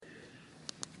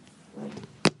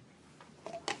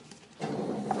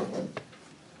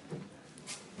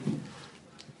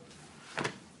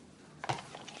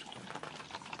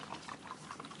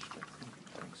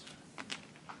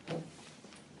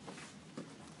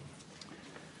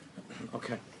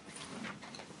Okay.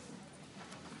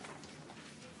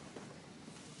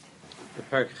 The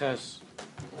Perek Ches,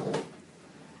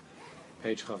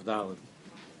 page Chav Daled,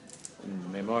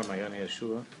 in Memor Mayane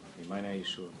Yeshua, Mayane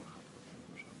Yeshua.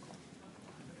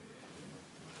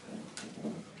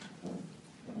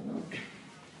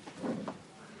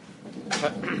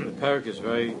 The Perek is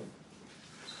very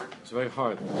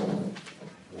hard.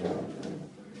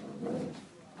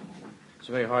 It's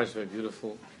very hard, it's very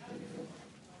beautiful.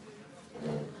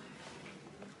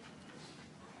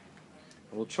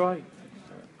 We'll try.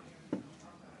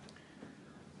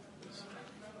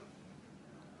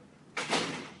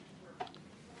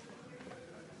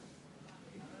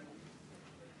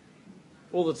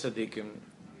 All the tzaddikim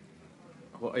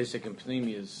who are Isaac and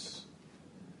Pneumius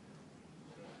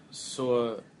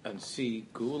saw and see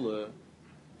Geula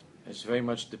as very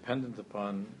much dependent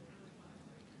upon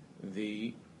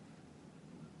the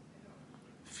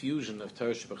fusion of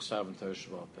Torah Shebechsav and Torah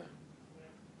Sheba'al Peh,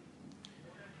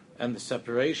 and the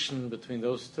separation between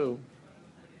those two,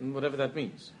 and whatever that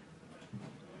means.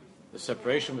 The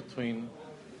separation between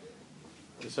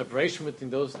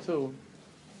those two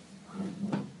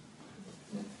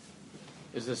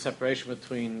is the separation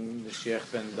between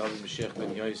Mashiach ben David and Mashiach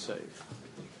ben Yosef,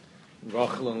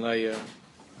 Rachel and Leah.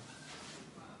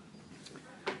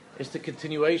 It's the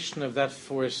continuation of that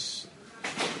force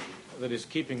that is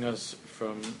keeping us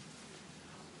from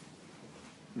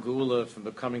Geula, from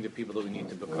becoming the people that we need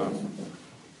to become.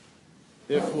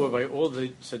 Therefore, by all the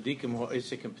tzaddikim who are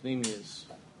Isaac and Pneumius,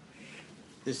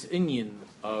 this inyan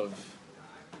of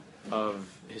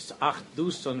his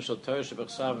achduson shel Torah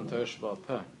Shebechsav and Torah Sheba'al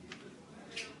Peh,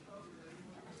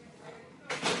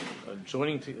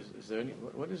 joining to, is there any,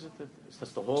 what is it? Is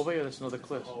that the hallway or that's another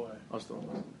class? Oh, it's the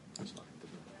hallway. It's not.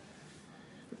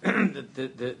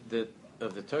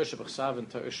 Of the Torah Shebechsav and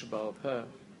Torah Sheba'al Peh,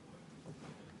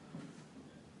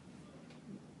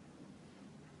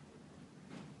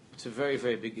 it's a very,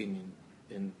 very big inyan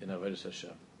in Avodas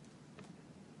Hashem.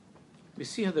 We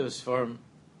see how there was form.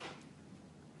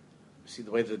 We see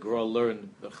the way the Gra learned,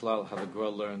 the Chlal, how the Gra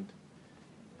learned.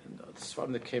 And the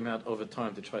Sfarim that came out over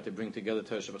time to try to bring together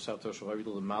Torah Shebechsav, Torah Sheba'al Peh,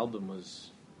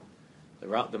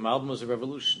 the Malbim was a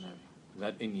revolutionary.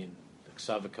 That inyan, the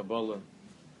Ksav Kabbalah.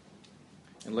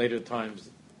 In later times,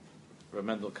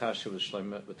 Ramendel Kasha with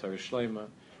Torah Shleima,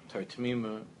 Torah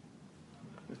Tamima,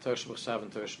 Torah Shebechsav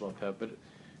and Torah Sheba'al Peh. But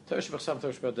Torah Shebechsav and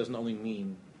Torah Sheba'al Peh doesn't only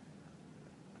mean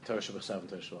Torah Shebechsav and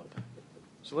Torah Sheba'al Peh.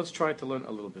 So let's try to learn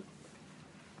a little bit.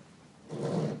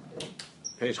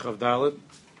 Page Chav Daled,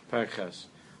 Perek Ches.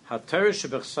 HaTorah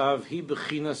Shebechsav hi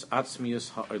bechinas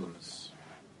atzmius ha'olamus.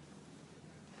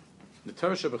 The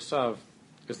Torah Shebechsav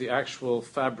is the actual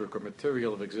fabric or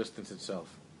material of existence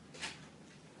itself.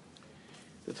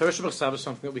 The Torah Shebechsav is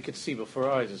something that we could see before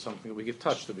our eyes. It's something that we could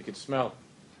touch, that we could smell,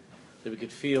 that we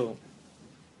could feel.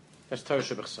 That's Torah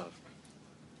Shebechsav.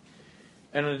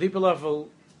 And on a deeper level,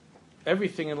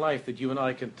 everything in life that you and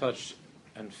I can touch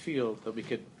and feel, that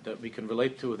we can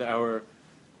relate to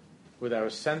with our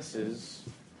senses,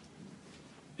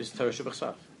 is Torah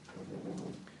Shebechsav.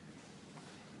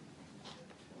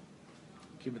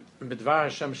 Midvar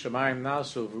Hashem Shemayim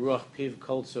Nasu v'ruach piv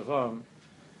kol tzavam.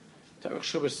 Torah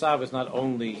Shebechsav is not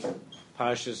only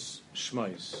Parshas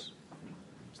Shmos.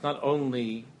 It's not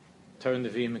only Torah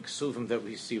Nevi'im and Ksuvim that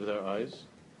we see with our eyes,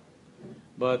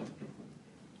 but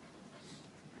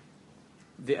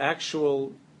the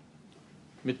actual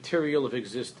material of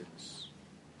existence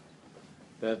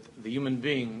that the human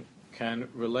being can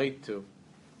relate to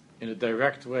in a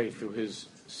direct way through his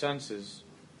senses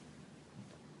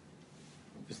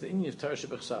is the inyan of Torah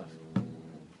Shebechsav.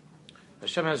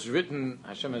 Hashem has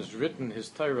written His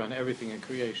Torah on everything in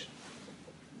creation.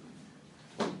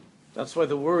 That's why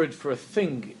the word for a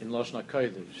thing in Lashon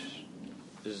HaKodesh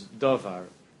is davar.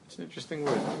 It's an interesting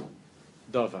word.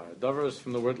 Davar. Davar is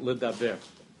from the word lidaber. It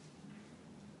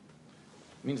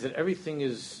means that everything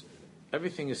is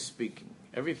speaking.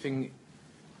 Everything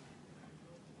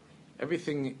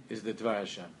is the Dvar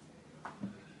Hashem.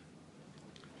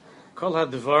 Kol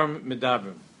ha-devar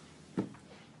medabrim.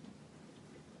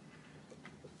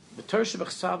 The Torah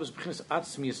Shebechsav is bechinas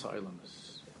atzmiyus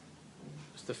ha'olamus.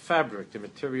 It's the fabric, the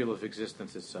material of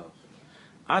existence itself.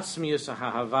 Atzmiyus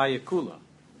ha-havaya kula.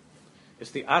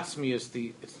 It's the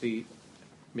atzmiyus, it's the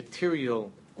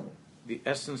material, the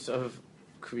essence of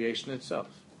creation itself.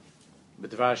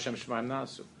 B'dvar Hashem Shemayim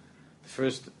Nasu. The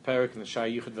first parak in the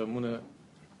Shai Yichud V'Amunah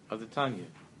of the Tanya.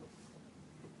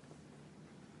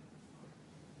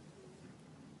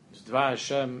 Dvar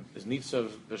Hashem is Nitzav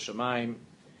V'Shamayim.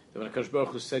 That when HaKadosh Baruch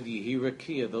Hu said Yehi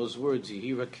Rakia, those words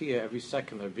Yehi Rakia every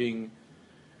second are being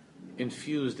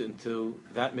infused into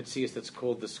that Metzias that's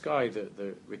called the sky,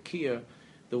 the Rakia,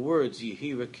 the words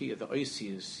Yehi Rakia, the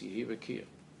Oisius Yehi Rakia.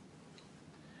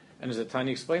 And as the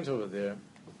Tanya explains over there,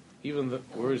 even the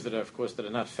words that are, of course, that are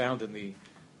not found in the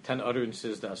 10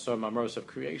 utterances, the Asar Mamaros of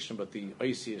creation, but the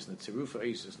Oisius and the Tzirufa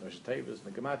Oisius and the Shetavas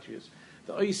and the Gematrias,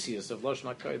 the Oisius of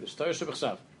Lashon HaKodesh, Torah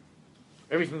Shebechsav.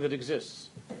 Everything that exists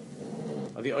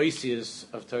are the oisias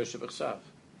of Torah Shebechsav.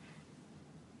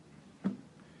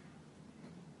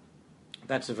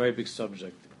 That's a very big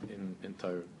subject in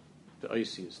Torah. The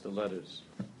oisias, the letters.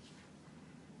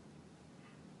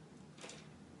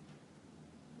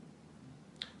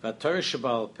 VaTorah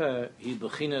Sheba'al Peh hi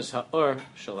b'chinas ha'or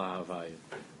shel ha'havaya.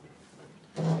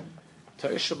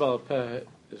 Torah Sheba'al Peh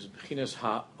is b'chinas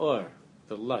ha'or,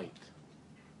 the light.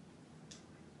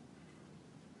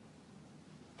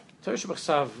 Torah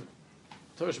Shebechsav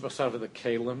are the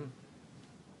kalim,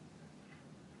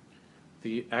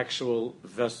 the actual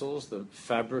vessels, the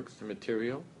fabric, the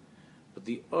material, but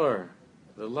the or,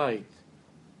 the light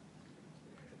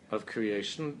of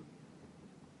creation,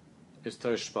 is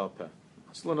Torah Sheba'al Peh.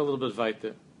 Let's learn a little bit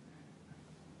weiter.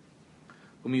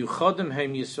 Umiyuchodim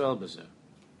heim Yisrael b'zeh.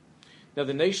 Now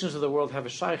the nations of the world have a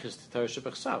shaykhis to Torah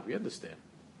Shebechsav. We understand.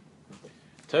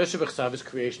 Torah Shebechsav is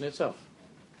creation itself.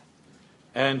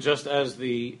 And just as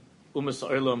the Umas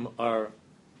Olam are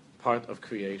part of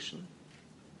creation,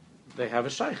 they have a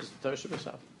shaykhis to Torah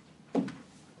Shebechsav. But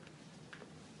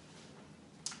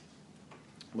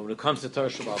when it comes to Torah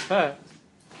Sheba'al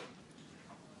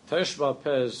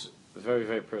Peh is very,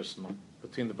 very personal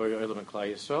between the Borei Olam and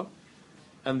Klal Yisrael,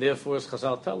 and therefore, as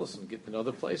Chazal tell us in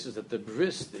other places, that the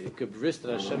bris that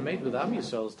Hashem made with Am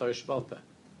Yisrael is Torah Sheba'al Peh.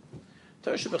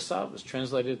 Torah Shebechsav is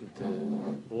translated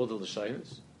into all the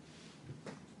Lashonos,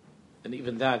 and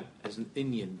even that has an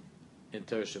inyan in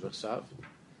Torah Shebechsav,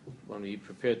 when we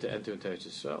prepare to enter into Eretz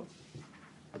Yisrael,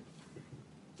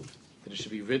 that it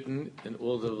should be written in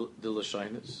all the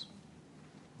Lashonos.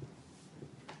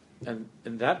 And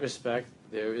in that respect,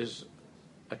 there is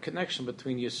a connection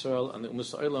between Yisrael and the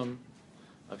Umas Olam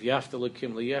of Yafta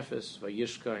L'Kim L'Yefes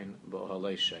V'Yishkain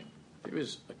B'Ohalei Shem. There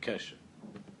is a kesher.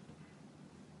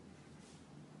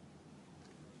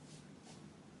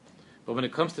 But when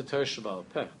it comes to Torah Sheba'al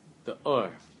Peh, the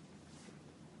or,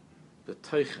 the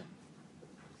teichen,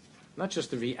 not just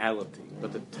the reality,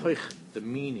 but the teichen, the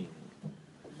meaning,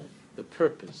 the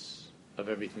purpose of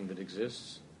everything that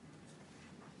exists,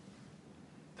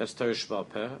 that's Torah Sheba'al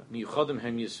Peh. Miyuchodim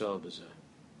hem Yisrael b'zeh.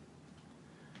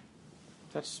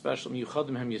 That's special.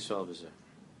 Miyuchodim hem Yisrael b'zeh.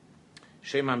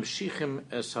 Shem hamshichim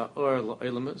es ha'or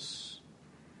la'olamus,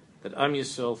 that Am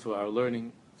Yisrael, through our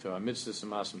learning, through our mitzvahs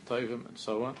and masim tovim, and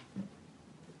so on,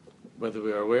 whether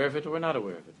we are aware of it or we're not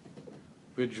aware of it,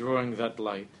 we're drawing that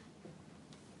light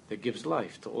that gives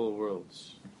life to all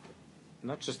worlds.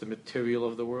 Not just the material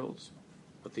of the worlds,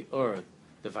 but the or,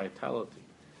 the vitality,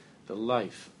 the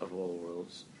life of all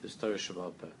worlds is Torah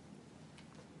Sheba'al Peh.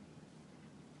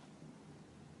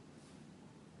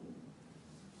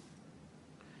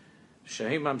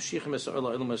 Shehem mamshichim es ha'or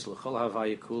la'olamus l'chol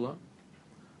havaya kula,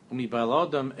 u'mibal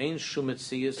adam ein shum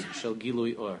metzias shel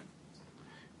gilui or.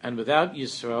 And without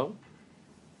Yisrael,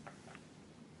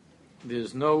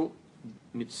 there's no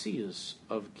mitzias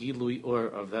of gilui or,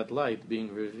 of that light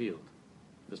being revealed.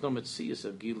 There's no mitzias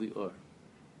of gilui or.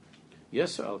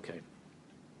 Yes, sir, okay.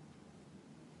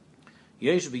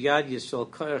 Yesh biyad Yisrael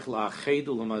koach la'achedu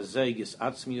l'mazeg is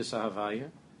atzmiyas ha'havaya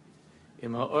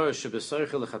im ha'or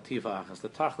shebesorcha l'chativa achas. The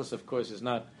tachlis, of course, is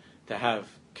not to have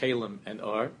kalim and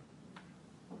or,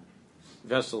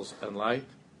 vessels and light,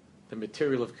 the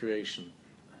material of creation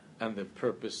and the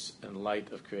purpose and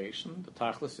light of creation. The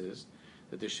tachlis is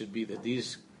that there should be, that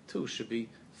these two should be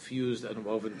fused and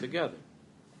woven together.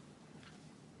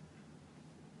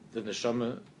 The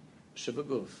neshama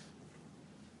shebaguf.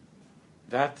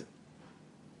 That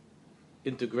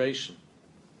integration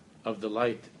of the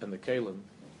light and the kalim,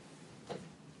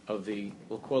 of the,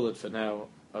 we'll call it for now,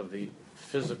 of the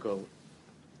physical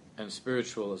and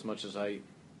spiritual, as much as I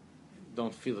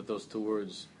don't feel that those two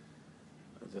words,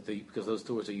 because those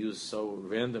two words are used so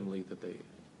randomly that they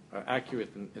are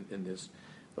accurate in this,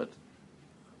 but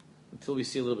until we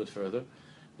see a little bit further,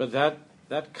 but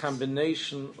that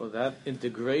combination or that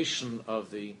integration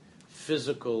of the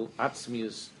physical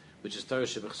atzmius, which is Torah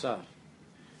Shebechsav,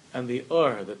 and the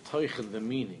or, the teichen, the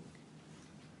meaning,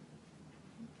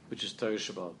 which is Torah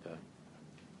Sheba'al Peh.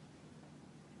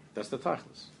 That's the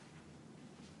tachlis.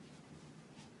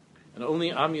 And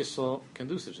only Am Yisrael can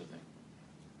do such a thing.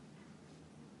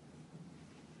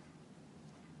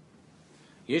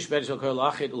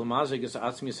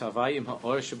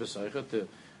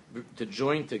 To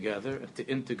join together, to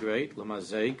integrate,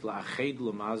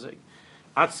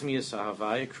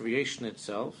 creation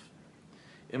itself,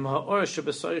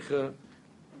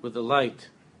 with the light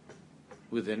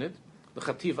within it,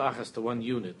 to one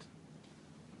unit.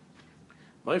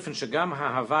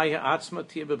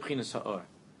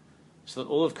 So that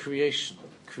all of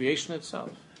creation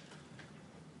itself,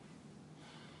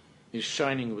 is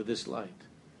shining with this light,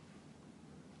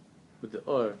 with the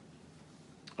or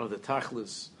of the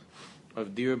tachlis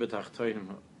of dir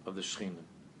betachtoinim of the Shechina.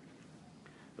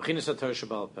 B'chinas haTorah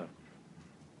sheba'al peh.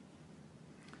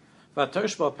 VaTorah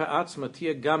sheba'al peh atzma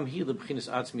tia gam hi leb'chinas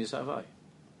atzmiyas havai.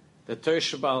 The Torah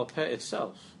sheba'al peh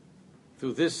itself,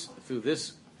 through this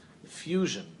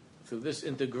fusion, through this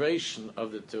integration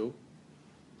of the two,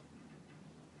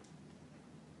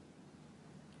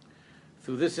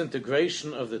 the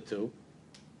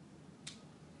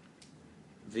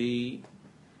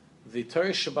Torah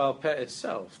sheba'al peh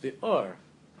itself, the or,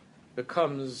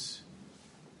 becomes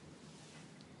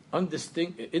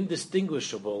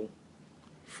indistinguishable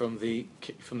from the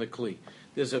kli.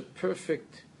 There's a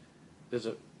perfect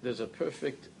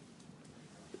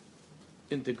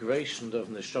integration of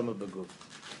neshama b'guf.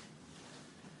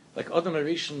 Like Adam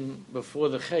Harishon before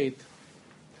the Chet,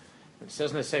 it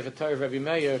says in the Sefer Torah of Rabbi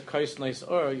Meir, Kais Nais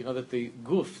Or, that the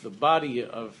guf, the body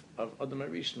of Adam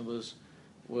Harishon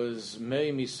was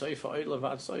mei misayfa oil of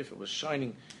seifa, was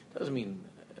shining. Doesn't mean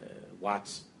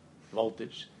watts,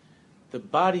 voltage. The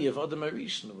body of Adam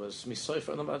Harishon was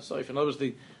misayfa oil of seifa. In other words,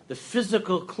 the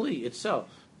physical kli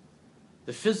itself,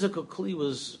 the physical kli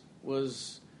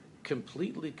was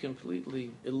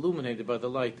completely illuminated by the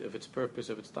light of its purpose,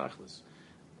 of its tachlis,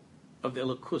 of the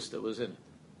elokus that was in it.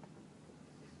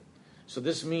 So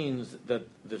this means that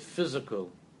the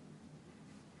physical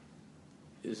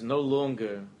is no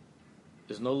longer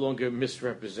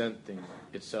misrepresenting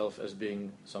itself as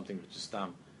being something which is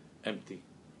empty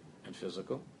and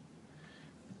physical.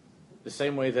 The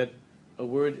same way that a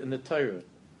word in the Torah,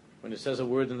 when it says a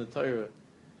word in the Torah,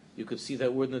 you could see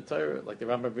that word in the Torah, like the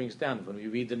Rambam brings down, when we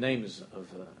read the names of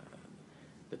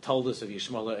the Toldos of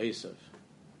Yishmael Esav.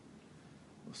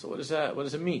 So what is that? What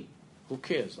does it mean? Who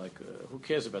cares? Who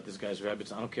cares about this guy's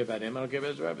rabbits? I don't care about him. I don't care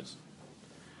about his rabbits.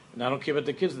 And I don't care about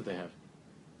the kids that they have.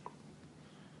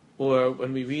 Or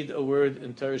when we read a word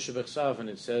in Torah Shebechsav and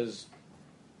it says,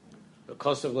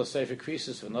 "Because of Lasefer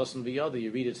Krisis v'Nosan v'Yada,"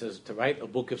 you read it says to write a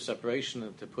book of separation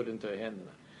and to put into a hand.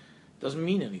 It doesn't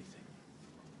mean anything.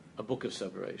 A book of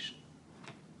separation.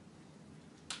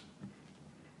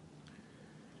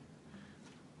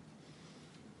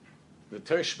 The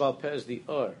Torah Sheba'al Peh is the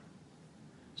Or.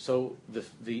 So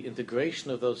the integration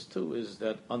of those two is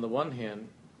that on the one hand,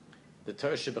 the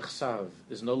Torah Shebechsav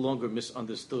is no longer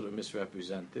misunderstood or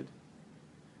misrepresented.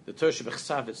 The Torah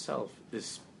Shebechsav itself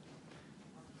is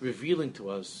revealing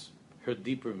to us her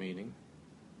deeper meaning,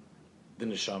 the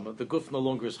neshama. The guf no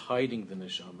longer is hiding the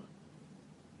neshama.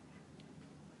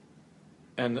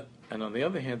 And on the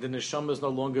other hand, the neshama is no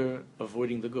longer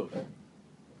avoiding the guf.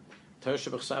 Torah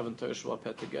Shebechsav and Torah Sheba'al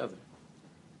Peh together.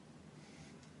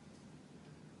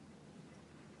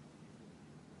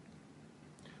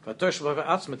 Torah Sheba'al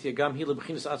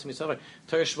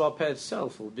Peh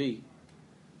itself will be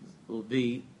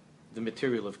the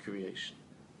material of creation.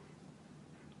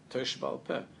 Torah Sheba'al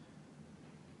Peh.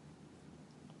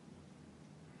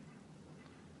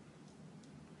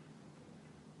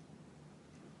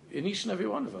 In each and every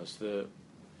one of us, the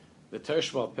Torah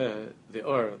Sheba'al Peh, the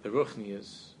Or, the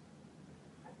Ruchnius,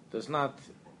 does not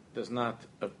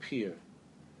appear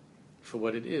for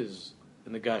what it is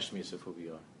in the Gashmius of who we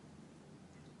are.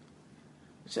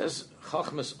 It says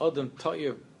Chachmas Adam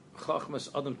Ta'ir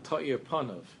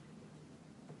Panav,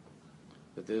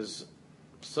 that there's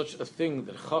such a thing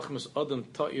that Chachmas Adam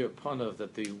Ta'ir Panav,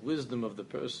 that the wisdom of the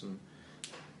person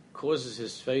causes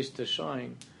his face to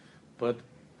shine, but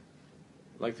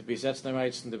like the Bizetzner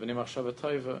writes in the Bnei Machshava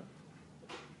Tova,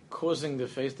 causing the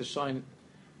face to shine,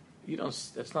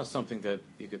 that's not something that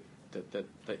you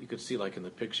could see like in the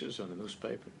pictures or in the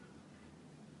newspaper.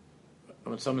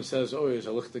 When someone says, "Oh, he has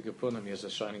a lichtig kapunim," he has a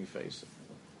shining face.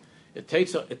 It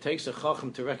takes a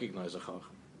chacham to recognize a chacham.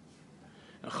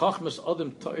 And chachmas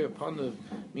adam ta'ir panav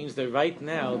means that right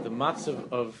now the matzav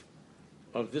of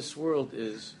this world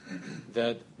is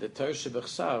that the Torah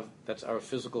Shebechsav, that's our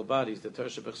physical bodies, the Torah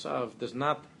Shebechsav does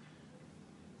not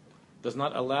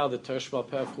allow the Torah Sheba'al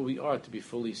Peh of who we are to be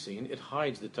fully seen. It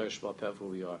hides the Torah Sheba'al Peh of who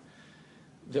we are.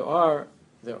 There are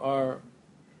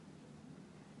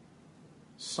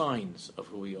signs of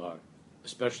who we are,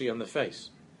 especially on the face,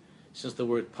 since the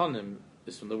word panim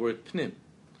is from the word pnim.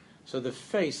 So the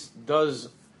face does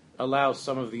allow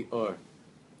some of the or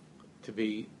to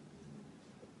be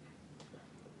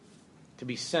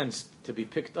sensed, to be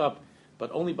picked up,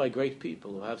 but only by great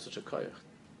people who have such a koyach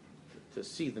to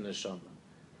see the neshama.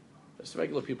 As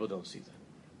regular people don't see that.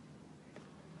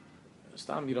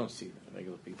 Stam, you don't see that,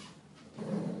 regular people.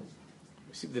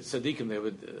 You see the tzaddikim, they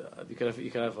would, you could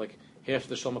have like half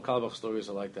the Shlomo Carlebach stories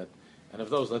are like that. And of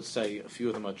those, let's say, a few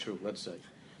of them are true, let's say.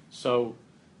 So,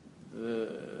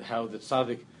 how the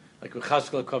tzaddik, like with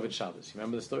Chaskel Kovet Shabbos. You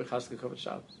remember the story, Chaskel Kovet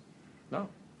Shabbos? No.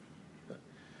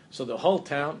 So the whole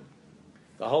town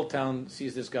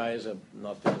sees this guy as a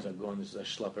nothing, as a gon, as a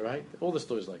schlepper, right? All the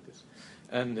stories like this.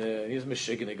 And he's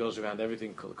Michigan, he goes around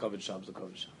everything, Kovet Shabbos, the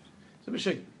Kovet Shabbos. It's a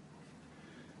Michigan.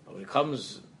 But when it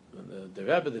comes, the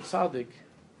Rebbe, the tzaddik,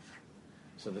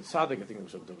 so the tzaddik, I think it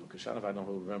was Dr. Kashanov, I don't know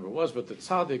who remember it was, but the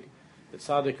tzaddik,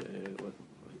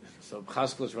 so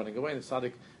Chaskel is running away, and the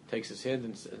tzaddik takes his hand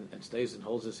and stays and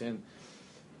holds his hand.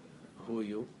 Who are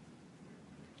you?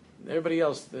 And everybody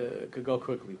else could go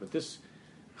quickly, but this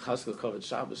Chaskel Kovet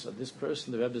Shabbos, and this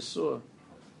person, the Rebbe saw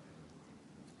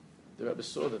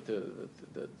that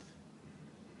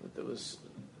there was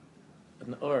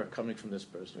an or coming from this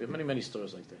person. We have many, many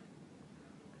stories like that.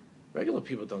 Regular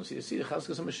people don't see. They see the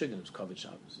Chaskel is a Michigan. It's Kovet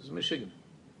Shabbos. It's a Michigan.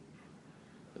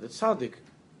 But the tzaddik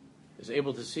is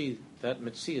able to see that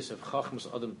metzias of Chachmas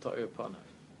Adam Ta'ir Panav.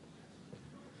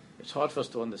 It's hard for us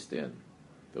to understand.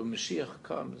 But when Mashiach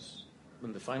comes,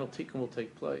 when the final tikkun will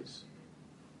take place,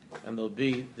 and there'll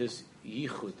be this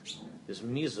yichud, this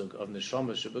mizug of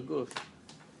neshama shebeguf,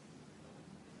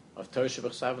 of Torah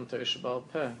shebechsav and Torah shebal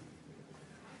peh,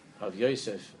 of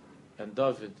Yosef and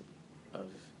David, of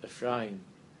Ephraim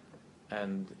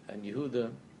and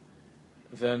Yehuda,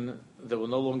 then they will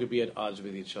no longer be at odds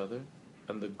with each other,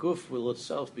 and the guf will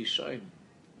itself be shine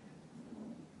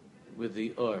with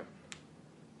the or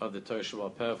of the Torah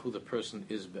shebal peh, of who the person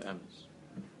is be'emes.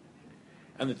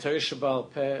 And the Torah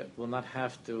shebal peh will not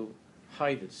have to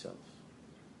hide itself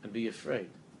and be afraid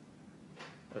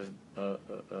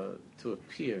to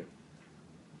appear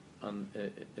in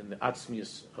the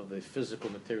atzmius of the physical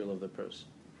material of the person.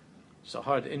 It's a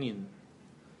hard Indian.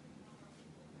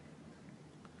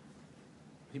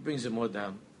 He brings it more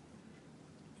down,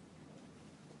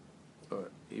 or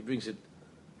he brings it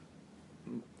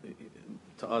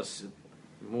to us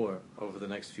more over the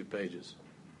next few pages.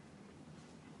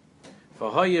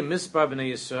 V'haya mispar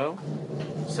b'nei Yisrael,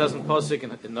 says in Pasuk in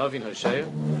Novin Hosea.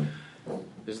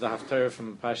 This is the Haftarah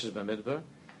from Pashas Bamidbar.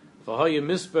 V'haya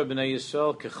mispar b'nei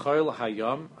Yisrael kechayil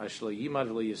hayam ashlo yimad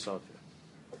v'lo yisafer.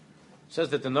 Says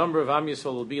that the number of Am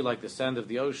Yisrael will be like the sand of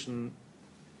the ocean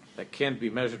that can't be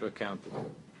measured or counted.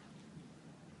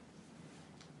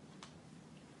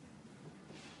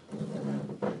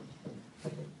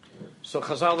 So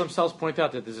Chazal themselves point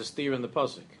out that there's a steer in the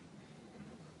pasuk.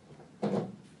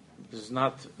 This is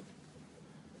not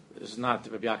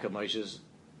Rabbi Yaakov Moshe's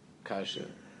kasha.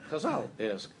 Chazal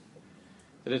ask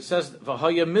that it says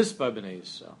V'haya mispar b'nei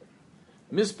Yisrael.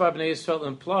 Mispar b'nei Yisrael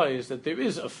implies that there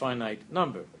is a finite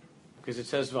number, because it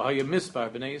says V'haya mispar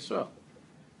b'nei Yisrael.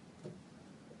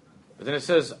 But then it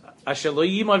says Asher lo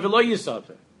yimad v'lo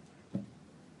yisafer.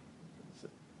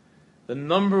 The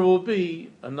number will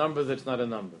be a number that's not a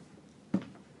number.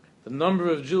 The number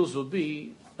of Jews will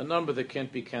be a number that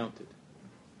can't be counted.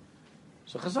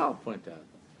 So Chazal point out.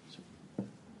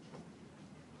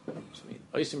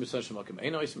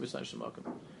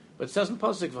 But it says in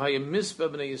Pasuk, "V'haya mispar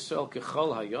b'nei Yisrael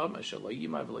kechol hayam asher lo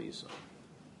yimad v'lo yisafer."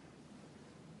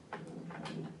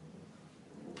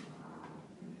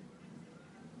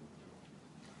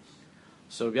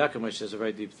 So Rabbi Yaakov Moshe says a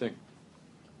very deep thing.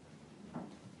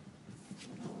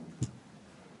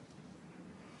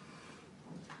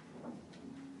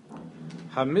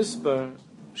 Hamisbar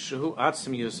shehu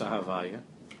atzmiyus hahavaya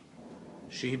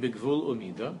shehi begvul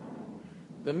umida.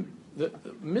 The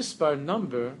mispar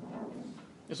number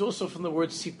is also from the word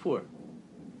sipur.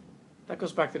 That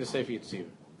goes back to the Sefer Yetzirah.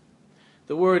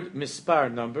 The word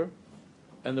mispar, number,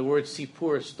 and the word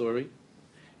sipur, story,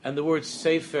 and the word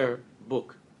sefer,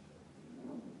 book.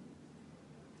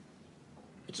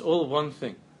 It's all one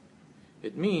thing.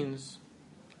 It means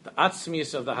the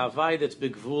atzmiyus of the havai that's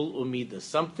begvul umida,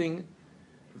 something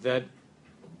that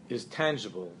is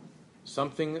tangible,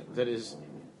 something that is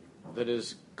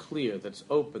clear, that's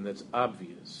open, that's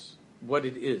obvious, what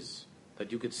it is,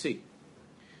 that you could see.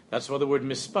 That's why the word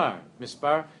mispar.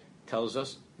 Mispar tells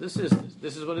us this is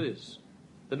what it is.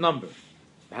 The number.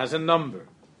 It has a number.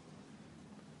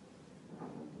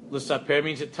 L'saper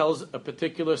means it tells a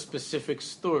particular specific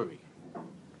story.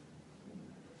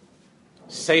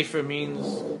 Sefer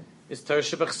means it's Torah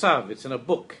Shebachsav. It's in a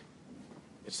book.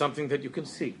 It's something that you can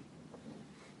see.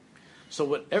 So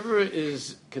whatever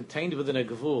is contained within a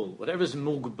gevul, whatever is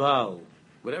mugbal,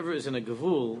 whatever is in a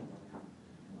gevul,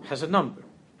 has a number.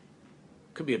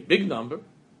 It could be a big number.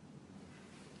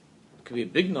 It could be a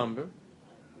big number.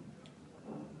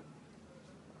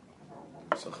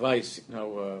 So Chvais,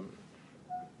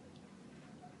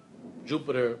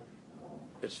 Jupiter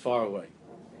is far away.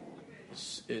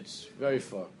 It's very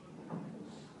far.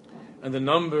 And the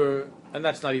number, and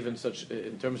that's not even such,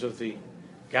 in terms of the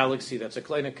galaxy, that's a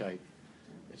Kleinigkeit.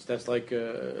 That's like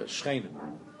a Shcheina.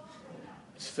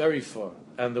 It's very far.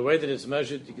 And the way that it's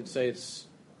measured, you could say it's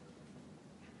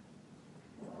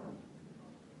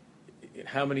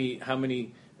how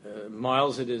many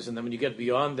miles it is, and then when you get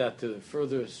beyond that to the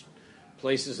furthest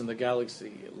places in the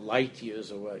galaxy, light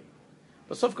years away.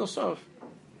 But Sof Kol Sof,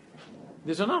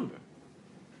 there's a number.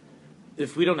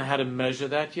 If we don't know how to measure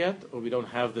that yet, or we don't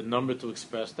have the number to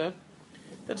express that,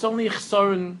 that's only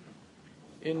chsaron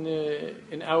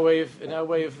in our way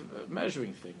of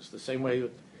measuring things. The same way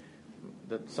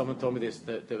that someone told me this,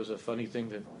 that there was a funny thing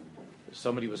that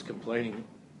somebody was complaining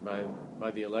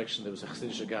by the election. There was a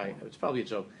Chassidish guy. It's probably a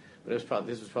joke, but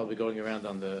this was probably going around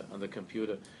on the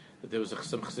computer. That there was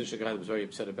some Chassidish guy that was very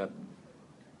upset about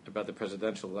the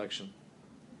presidential election,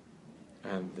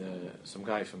 and some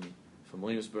guy from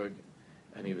Williamsburg,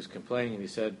 and he was complaining, and he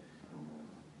said,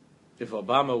 "If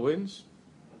Obama wins,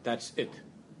 that's it.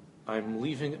 I'm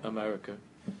leaving America.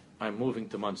 I'm moving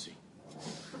to Muncie.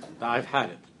 I've had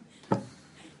it.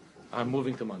 I'm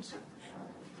moving to Muncie."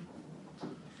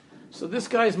 So this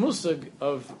guy's musag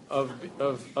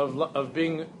of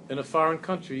being in a foreign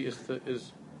country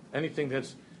is anything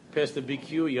that's past the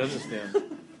BQ. You understand?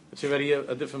 It's already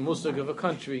a different musag of a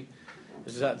country.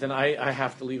 Is that then I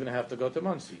have to leave and I have to go to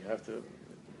Muncie. I have to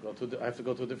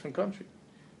go to a different country.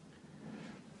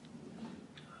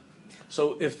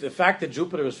 So if the fact that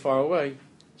Jupiter is far away,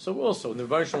 so also in the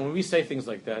version when we say things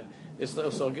like that, it's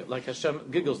also like Hashem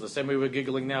giggles the same way we're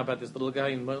giggling now about this little guy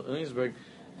in Williamsburg.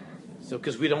 So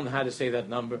because we don't know how to say that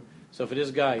number, so for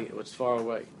this guy, it's far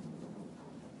away.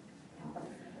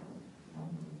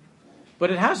 But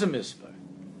it has a mispah.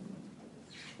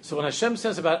 So when Hashem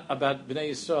says about Bnei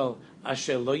Yisrael,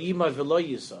 Asher lo yimad v'lo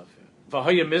yisafer,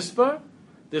 v'haya mispah,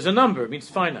 there's a number. It means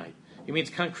finite. It means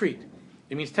concrete.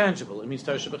 It means tangible. It means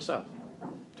Torah Shebachsav.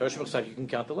 Torah Shebachsav, you can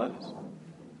count the letters.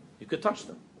 You could touch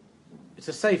them. It's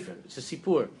a sefer. It's a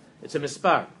sipur. It's a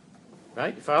mispar.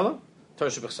 Right? You follow?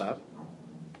 Torah Shebachsav.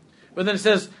 But then it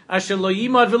says, Asher lo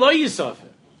yimad v'lo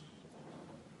yisafer.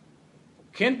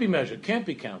 Can't be measured. Can't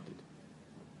be counted.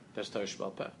 That's Torah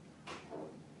Shebal Peh.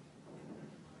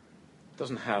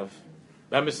 Doesn't have.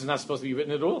 That is not supposed to be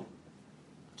written at all.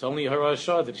 It's only Hara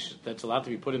Shah that's allowed to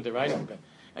be put into writing.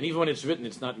 And even when it's written,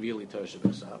 it's not really Torah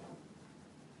Shebachsav.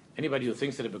 Anybody who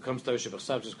thinks that it becomes Torah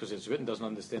Shebachsav just because it's written doesn't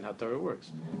understand how Torah works.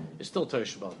 It's still Torah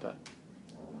Shebal Peh.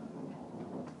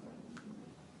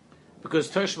 Because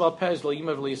Torah Shebal Peh is Lo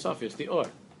Yimah V'Lo Yisafer. It's the Or.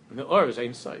 And the Or is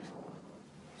Ein Sof.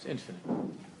 It's infinite.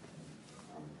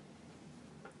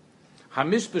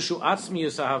 Hamishbeshu Atzmi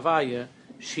Yisahavaya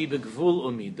Shi Begvul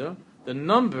Umida. The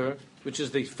number, which is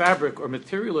the fabric or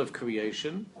material of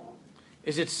creation,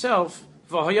 is itself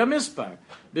V'haya Mispar,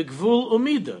 Begvul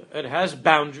Umida. It has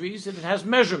boundaries and it has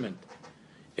measurement.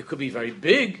 It could be very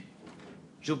big.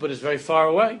 Jupiter is very far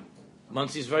away.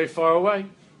 Muncie is very far away.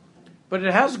 But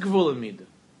it has Gvul Umida.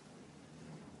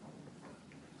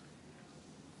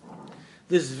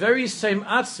 This very same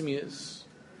Atzmius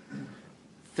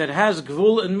that has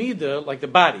Gvul and Mida, like the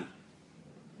body.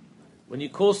 When you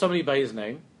call somebody by his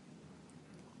name,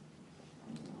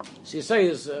 so you say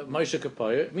is Moshe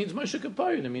Kapaya. It means Moshe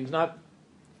Kapaya, and it means not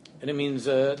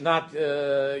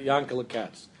Yankel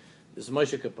Katz. This is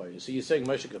Moshe Kapaya. So you're saying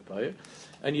Moshe Kapaya,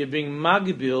 and you're being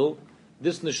magbil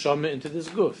this neshama into this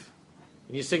guf,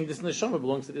 and you're saying this neshama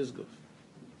belongs to this guf.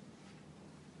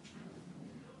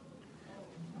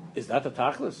 Is that the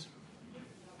tachlis?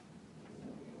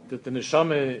 That the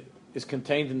neshama is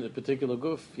contained in a particular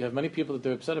guf? You have many people that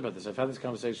they're upset about this. I've had this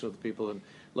conversation with people, and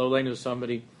Lo Leinu,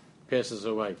 somebody passes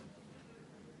away.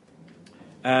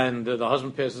 And the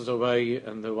husband passes away,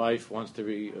 and the wife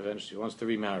eventually wants to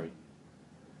remarry.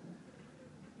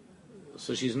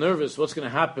 So she's nervous. What's going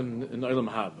to happen in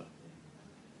Olam Haba?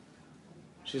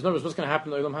 She's nervous. What's going to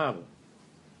happen in Olam Haba?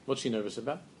 What's she nervous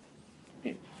about?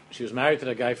 She was married to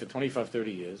that guy for 25,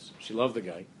 30 years. She loved the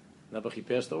guy. Now, but he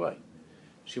passed away.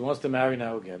 She wants to marry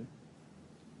now again.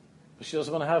 But she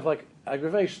doesn't want to have,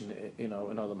 aggravation, in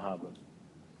Olam Haba.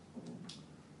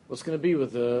 What's going to be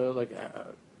with, who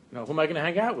am I going to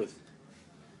hang out with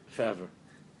forever?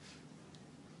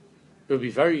 it would be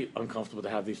very uncomfortable to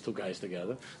have these two guys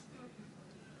together.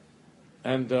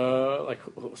 And where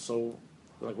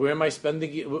am I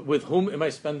spending? With whom am I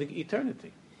spending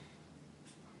eternity?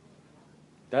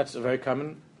 That's a very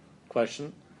common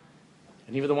question,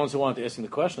 and even the ones who aren't asking the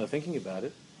question are thinking about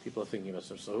it. People are thinking about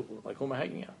it. So, who am I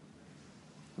hanging out?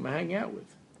 Who am I hanging out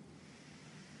with?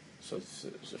 So it's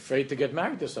afraid to get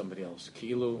married to somebody else.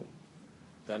 Kilu,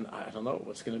 then I don't know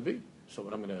what's going to be. So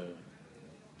what, I'm going to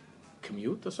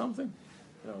commute or something?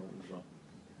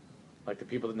 Like the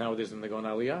people that nowadays when they go on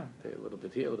Aliyah, they're a little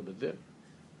bit here, a little bit there.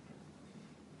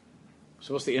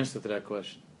 So what's the answer to that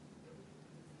question?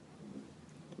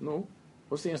 No.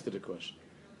 What's the answer to the question?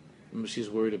 She's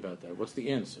worried about that. What's the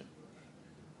answer?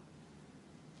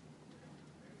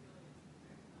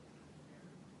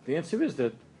 The answer is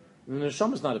that the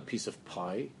neshama is not a piece of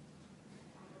pie,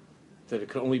 that it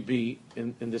can only be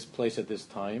in this place at this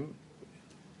time.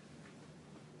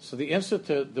 So the answer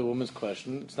to the woman's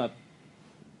question, it's not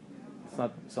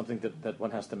something that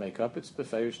one has to make up. It's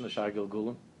beferish and ashar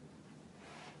gilgulim.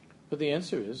 But the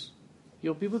answer is,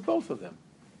 you'll be with both of them.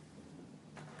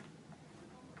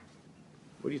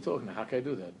 What are you talking about? How can I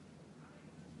do that?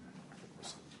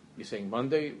 You're saying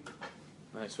Monday,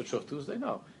 and I switch off Tuesday?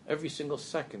 No. Every single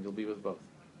second you'll be with both.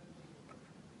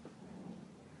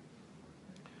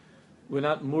 We're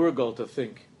not murgal to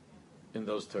think in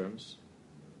those terms,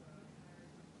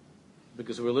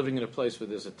 because we're living in a place where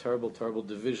there's a terrible, terrible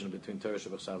division between Torah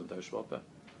Shabbat and Torah Shabbat,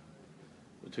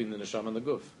 between the neshama and the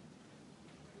guf.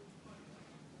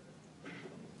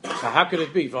 So how could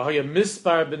it be? V'haya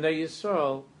mispar b'nei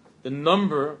Yisrael, the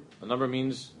number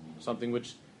means something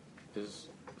which is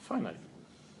finite.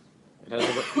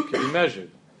 It can be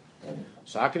measured.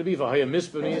 So how could it be? V'haya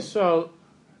mispar b'nei Yisrael,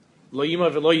 lo yima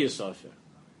v'lo yisafer.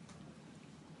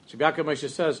 Shabbat Moshe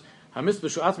says,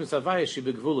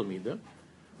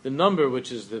 the number,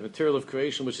 which is the material of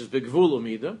creation, which is begvul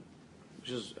umida, which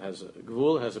has a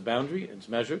gvul, has a boundary, it's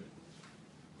measured.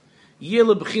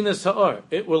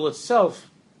 It will itself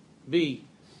be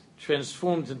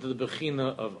transformed into the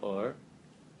bechina of or,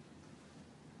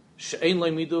 she'ein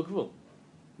lo midah gvul,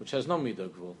 which has no midah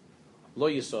gvul, lo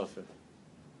yisafer,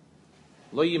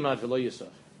 lo yimad v'lo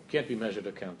yisafer, can't be measured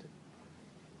or counted.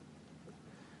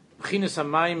 B'chinas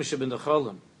hamayim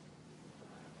shebenecholim,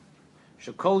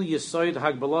 shekol yisoid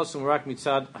hagbalasim rak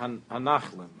mitzad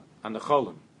hanachlim,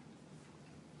 hanecholim.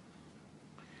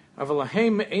 Aval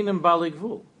lahem einam bali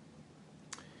gvul.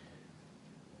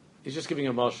 He's just giving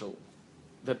a marshal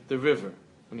that the river,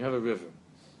 when you have a river,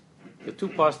 there are two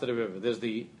parts to the river. There's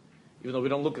the, even though we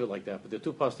don't look at it like that, but there are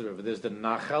two parts to the river. There's the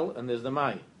nachal and there's the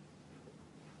mai.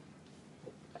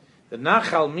 The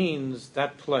nachal means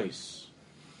that place.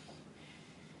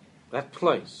 That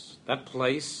place.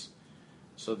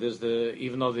 So there's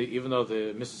even though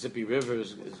the Mississippi River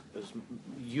is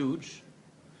huge,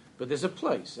 but there's a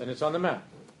place, and it's on the map.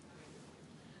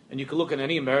 And you can look at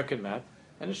any American map,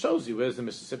 and it shows you where's the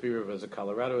Mississippi River, there's a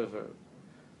Colorado River.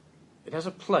 It has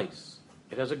a place.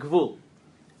 It has a gvul,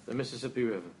 the Mississippi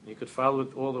River. You could follow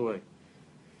it all the way.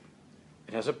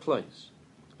 It has a place.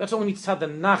 That's only mitzad the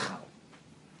nachal.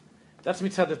 That's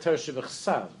mitzad the Torah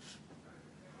Shebechsav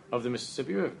of the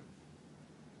Mississippi River.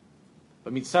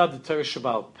 But mitzad the Torah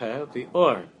Shebal Peh, the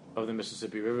or of the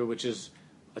Mississippi River, which is,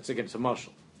 let's say, it's a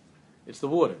mashal. It's the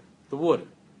water. The water.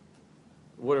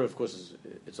 Water, of course,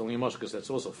 it's only a mashal because that's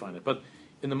also finite. But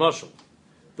in the mashal,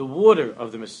 the water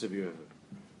of the Mississippi River.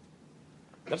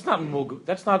 That's not a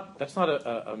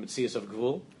mitzias of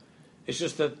gvul. It's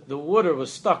just that the water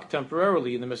was stuck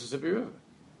temporarily in the Mississippi River.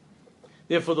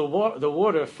 Therefore, the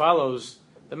water follows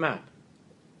the map.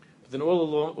 But then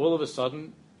all of a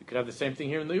sudden, you could have the same thing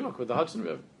here in New York with the Hudson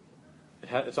River.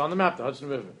 It's on the map, the Hudson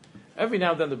River. Every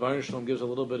now and then, the Baruch Shalom gives a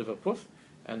little bit of a poof.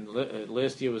 And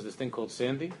last year was this thing called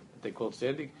Sandy. They called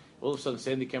Sandy. All of a sudden,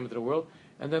 Sandy came into the world.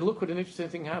 And then look what an interesting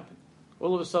thing happened.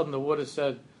 All of a sudden, the water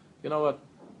said, "You know what?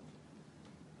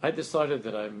 I decided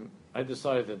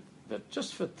that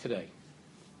just for today,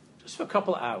 just for a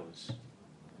couple of hours,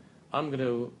 I'm going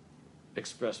to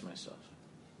express myself."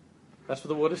 That's what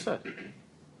the water said.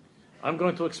 I'm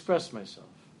going to express myself.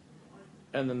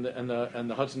 And then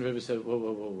the Hudson River said, "Whoa,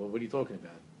 what are you talking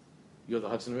about? You're the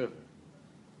Hudson River."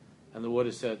 And the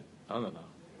water said, "Oh, no.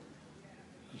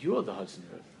 You're the Hudson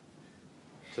River."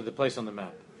 To the place on the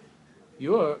map.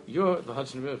 You're the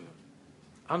Hudson River.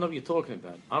 I don't know what you're talking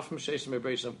about. I'm from Sheshim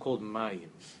Ebreshim. I'm called Mayim.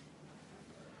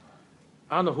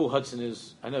 I don't know who Hudson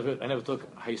is. I never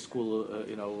took high school,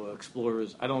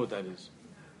 explorers. I don't know what that is.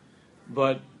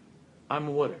 But I'm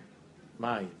water,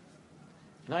 Mayim.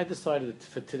 And I decided that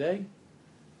for today,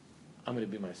 I'm going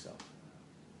to be myself.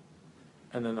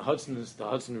 And then the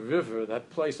Hudson River, that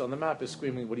place on the map, is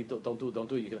screaming, "What do you do? Don't do it! Don't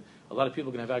do it!" A lot of people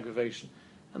are going to have aggravation.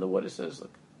 And the water says,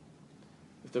 "Look,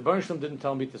 if the Baruch Shalom didn't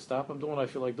tell me to stop, I'm doing what I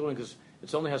feel like doing because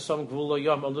it's only has some gvula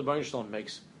yom. Only the Baruch Shalom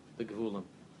makes the gvulim.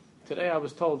 Today I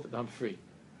was told that I'm free,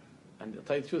 and I'll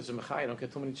tell you the truth, it's a mechaya. I don't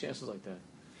get too many chances like that.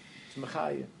 It's a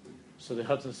mechaya." So the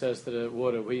Hudson says to the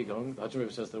water, "Where are you going?" The Hudson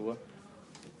River says to the water,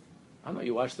 "I don't know.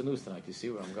 You watch the news tonight. You see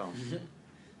where I'm going."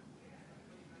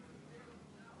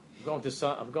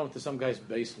 I'm going to some guy's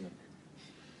basement.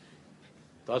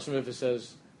 The Hudson River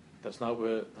says, that's not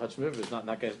where the Hudson River is, not in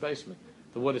that guy's basement.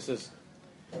 The water says,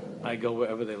 I go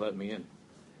wherever they let me in.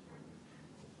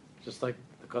 Just like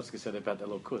the Kotzke said about the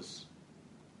Elokus.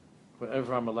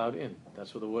 Wherever I'm allowed in,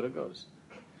 that's where the water goes.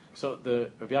 So the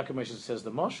Rabbi Yaakov Moshe says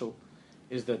the marshal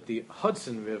is that the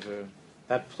Hudson River,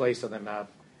 that place on the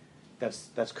map,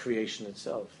 that's creation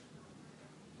itself.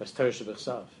 That's Torah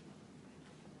Shebechsav.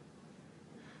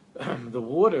 The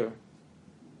water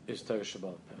is Torah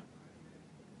Shebaal Peh.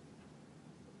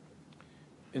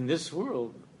 In this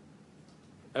world,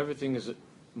 everything is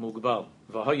mugbal.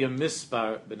 V'haya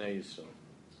mispar b'nei Yisrael.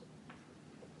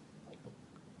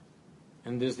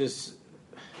 And there's this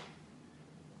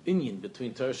inyan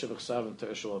between Torah Shebechsav and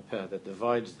Torah Shebaal Peh that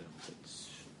divides them.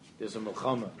 There's a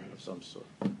milchama of some sort.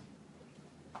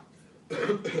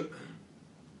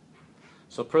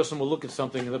 So a person will look at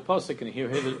something in the pasuk and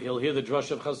he'll hear the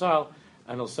drush of Chazal,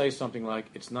 and he'll say something like,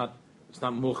 "It's not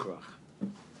muchrach."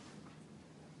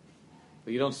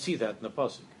 But you don't see that in the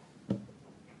pasuk.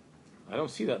 I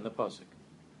don't see that in the pasuk.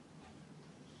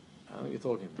 I don't know what you're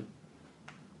talking about.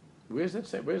 Where does it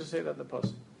say that in the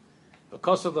pasuk?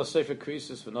 Because of the sefer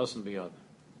krisis v'nosen biyada.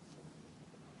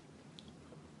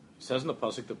 It says in the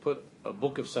pasuk to put a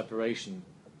book of separation,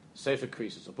 sefer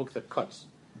krisis, a book that cuts,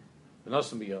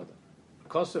 v'nosen biyada.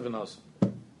 Kosev and Asa.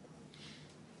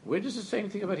 Where does it say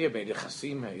anything about here? The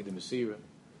Chasim, the Mesira.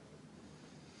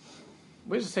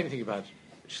 Where does it say anything about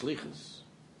Shlichus?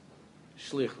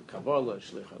 Shlich Kabbalah,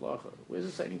 Shlich Halacha. Where does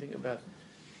it say anything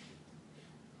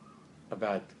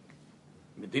about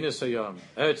Medina Sayyam,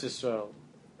 Eretz Yisrael,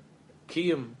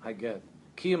 Kiyum, I get,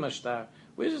 Kiyum Ashtar?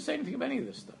 Where does it say anything about any of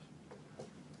this stuff?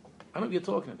 I don't know what you're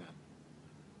talking about.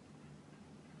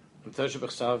 And Torah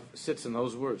Shebechsav sits in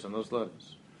those words, in those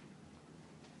letters.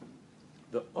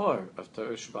 The or of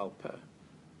Torah Shebaal Peh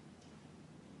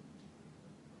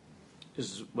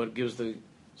is what gives the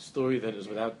story that is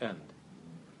without end.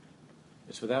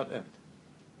 It's without end.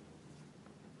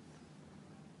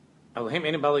 Alhem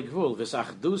ein bal gvul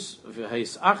v'sachdus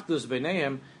v'hisachdus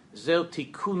b'neihem zel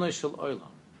tikuna shel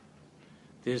olam.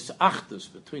 There's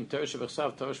achdus between Torah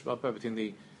Shebechsav, Torah Shebaal Peh, between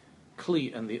the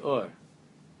kli and the or,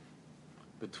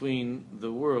 between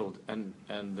the world and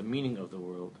the meaning of the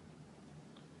world.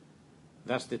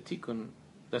 That's the tikkun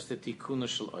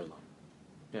shel olam.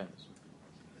 Yes.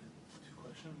 Two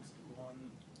questions. One,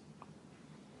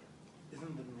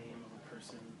 isn't the name of a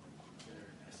person their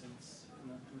essence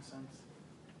in a sense?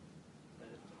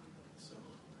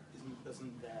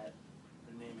 Doesn't that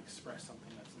the name express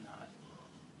something that's not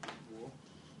rule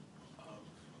of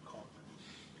Kaufman,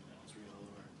 Israel,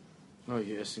 or? Oh,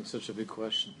 you're asking such a big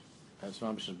question. That's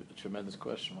a tremendous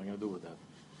question. What are you going to do with that?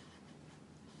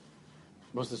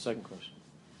 What's the second question?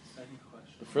 Second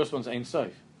question. The first one's Ein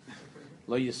Sof.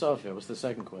 Lo Yisaf. What's the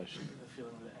second question? The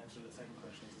feeling the answer to the second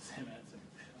question is the same answer.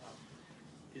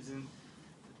 Isn't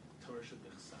the Torah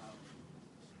Shebechsav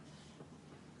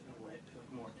in a way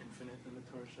more infinite than the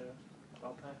Torah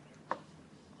Shebaal Peh?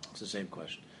 It's the same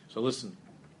question. So listen.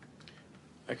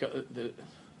 The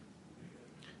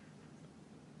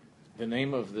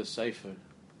name of the Sefer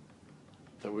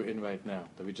that we're in right now,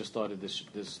 that we just started this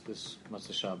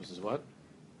Matzah Shabbos, is what?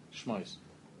 Shmois.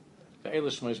 Ve'ela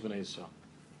Shmois B'nai Yisrael.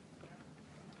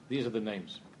 These are the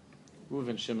names.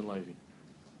 Reuven, Shimon, Levi.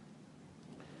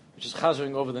 Which is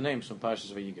chazering over the names from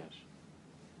Parshas Vayigash.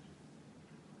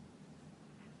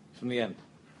 From the end.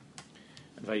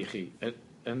 And Vayichi.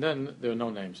 And then there are no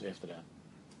names after that.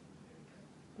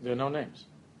 There are no names.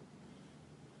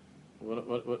 What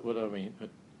do I mean?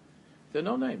 There are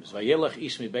no names. Vayelach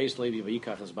Ishmi Beis Levi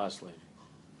Vayikach Es Bas Levi.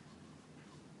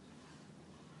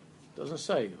 It doesn't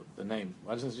say the name.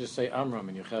 Why doesn't it just say Amram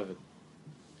and Yocheved? It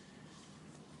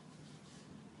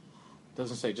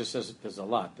doesn't say. It just says there's a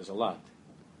lot. There's a lot.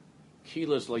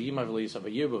 Kilas La Yimav L'Yisav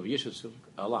Vayirbu V'Yishutzu.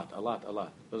 A lot.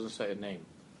 It doesn't say a name.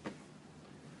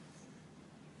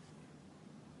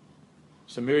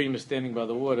 So Miriam is standing by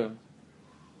the water.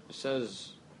 It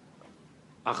says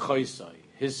Achoisai,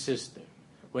 his sister.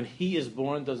 When he is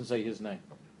born, doesn't say his name.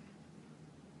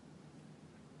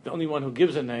 The only one who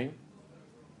gives a name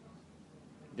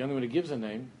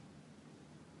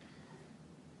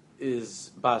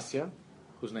is Basya,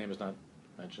 whose name is not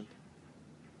mentioned.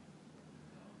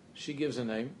 She gives a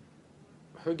name.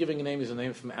 Her giving a name is a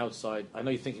name from outside. I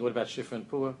know you're thinking, what about Shifra and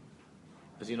Pua?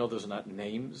 As you know, those are not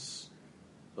names.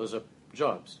 Those are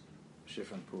jobs,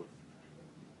 Shifra and Pua.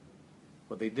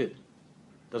 What they did.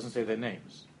 Doesn't say their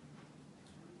names.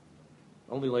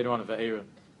 Only later on in Va'era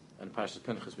and Parshas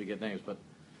Pinchas we get names, but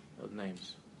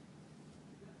names.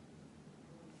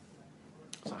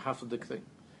 It's a Hafladik thing.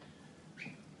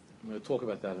 I'm going to talk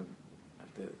about that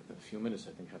after a few minutes.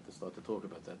 I think I have to start to talk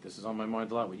about that. This is on my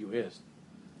mind a lot, what you asked.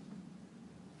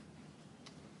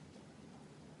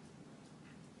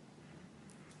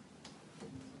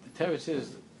 The teretz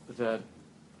is that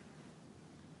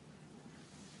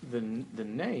the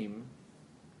name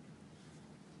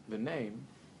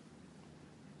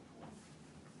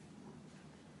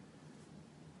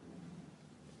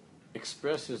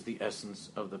expresses the essence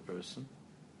of the person,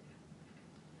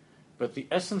 but the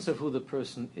essence of who the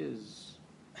person is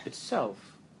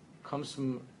itself comes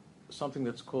from something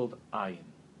that's called ayin.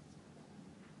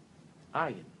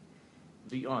 Ayin,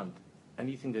 beyond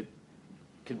anything that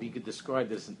can be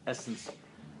described as an essence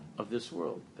of this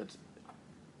world. That's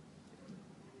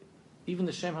even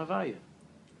the Shem Havaya,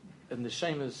 and the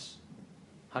Shem is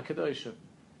Hakadosh,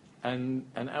 and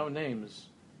our names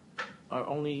are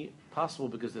only possible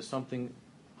because there's something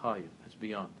higher, that's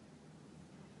beyond.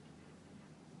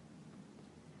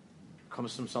 It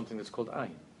comes from something that's called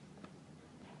Ayin,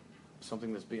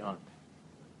 something that's beyond.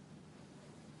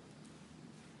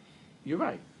 You're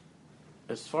right.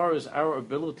 As far as our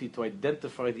ability to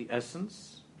identify the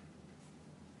essence,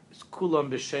 it's Kulam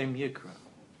B'Shem Yikra.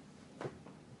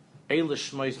 Eila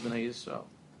Shmais B'nai Yisrael.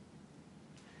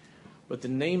 But the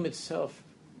name itself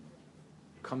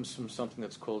comes from something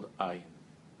that's called Ayin.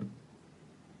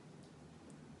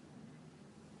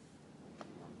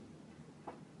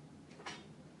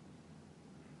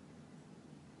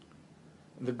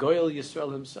 The Goyal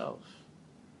Yisrael himself,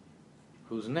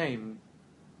 whose name,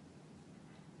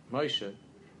 Moshe,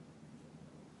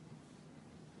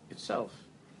 itself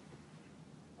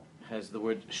has the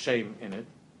word shame in it,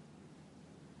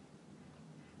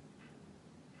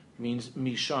 means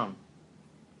Misham.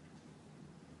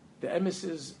 The emes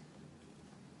is,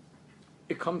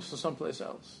 it comes from someplace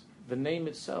else. The name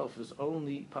itself is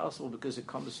only possible because it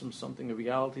comes from something, a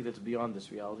reality that's beyond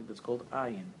this reality, that's called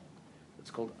Ayin. It's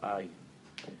called Ayin.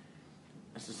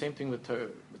 It's the same thing with Torah.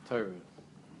 But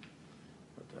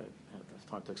I don't have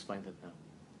time to explain that now.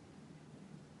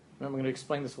 I'm going to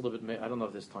explain this a little bit. I don't know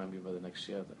if this time will be by the next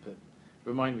year. But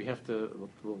remind me,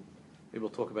 we'll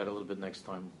talk about it a little bit next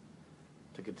time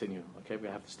to continue. Okay, we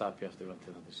have to stop here after we run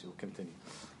to this. We'll continue.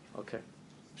 Okay.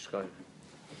 Shkai.